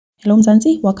Hello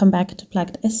Mzansi, welcome back to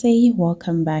Plugged Essay,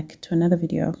 welcome back to another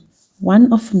video.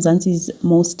 One of Mzansi's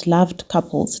most loved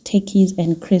couples, Takkies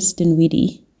and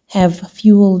Dinwiddy, have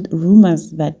fueled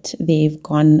rumors that they've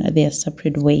gone their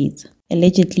separate ways,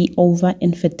 allegedly over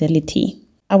infidelity.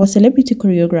 Our celebrity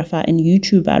choreographer and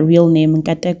YouTuber, real name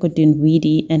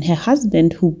Dinwiddy, and her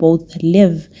husband, who both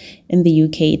live in the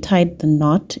UK, tied the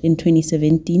knot in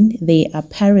 2017. They are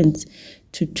parents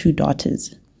to 2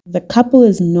 daughters. The couple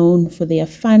is known for their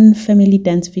fun family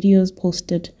dance videos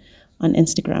posted on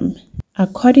Instagram.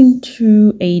 According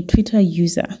to a Twitter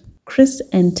user, Chris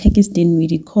and Takkies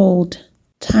Dinwiddy called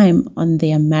time on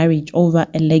their marriage over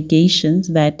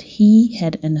allegations that he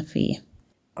had an affair.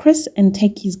 Chris and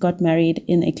Takkies got married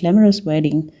in a glamorous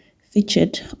wedding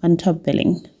featured on Top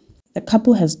Billing. The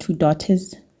couple has 2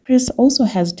 daughters. Chris also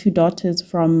has 2 daughters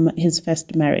from his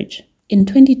first marriage. In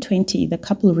 2020, the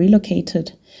couple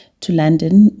relocated to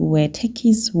London, where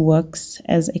Takkies works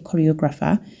as a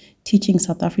choreographer, teaching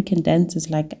South African dances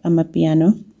like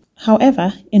Amapiano.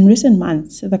 However, in recent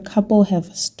months, the couple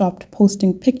have stopped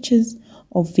posting pictures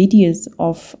or videos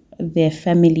of their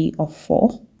family of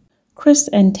 4. Chris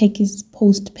and Takkies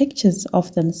post pictures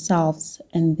of themselves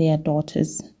and their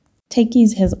daughters.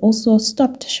 Takkies has also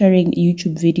stopped sharing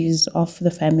YouTube videos of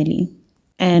the family.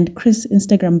 And Chris'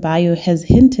 Instagram bio has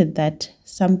hinted that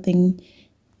something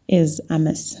is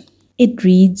amiss. It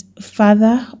reads,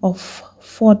 "Father of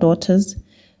 4 daughters,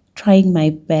 trying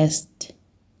my best,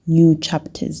 new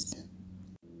chapters."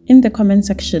 In the comment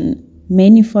section,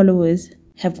 many followers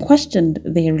have questioned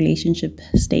their relationship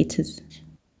status,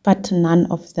 but none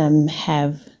of them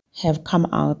have come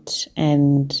out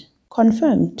and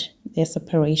confirmed their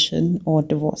separation or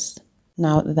divorce.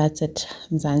 Now that's it,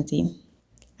 Mzansi.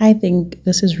 I think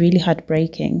this is really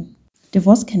heartbreaking.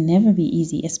 Divorce can never be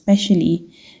easy, especially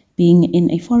being in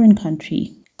a foreign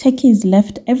country. Takkies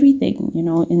left everything,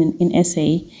 in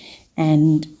SA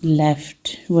and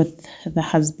left with the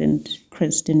husband,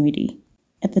 Chris Dinwiddy.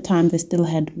 At the time, they still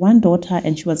had 1 daughter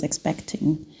and she was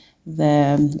expecting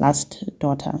the last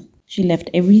daughter. She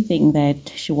left everything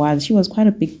that she was. She was quite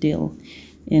a big deal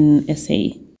in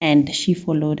SA and she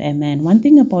followed a man. One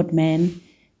thing about men,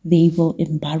 they will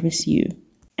embarrass you.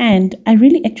 And I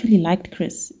really actually liked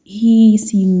Chris. He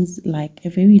seems like a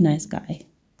very nice guy.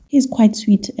 He's quite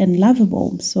sweet and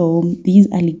lovable. So these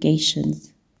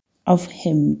allegations of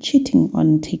him cheating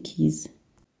on Takkies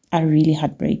are really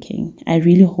heartbreaking. I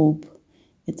really hope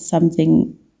it's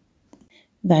something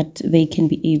that they can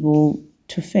be able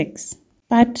to fix.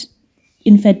 But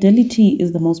infidelity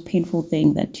is the most painful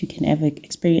thing that you can ever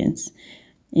experience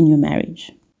in your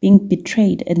marriage. Being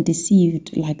betrayed and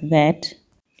deceived like that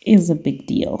is a big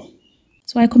deal.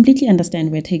 So I completely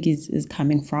understand where Takkies is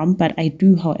coming from, but I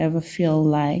do, however, feel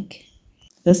like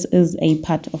this is a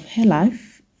part of her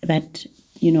life that,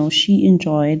 she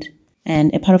enjoyed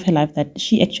and a part of her life that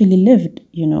she actually lived,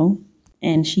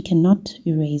 and she cannot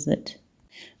erase it.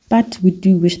 But we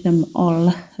do wish them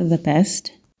all the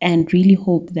best and really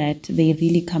hope that they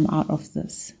really come out of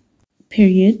this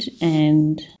period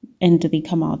and they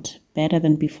come out better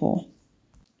than before.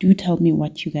 Do tell me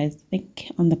what you guys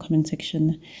think on the comment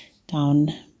section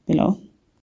down below.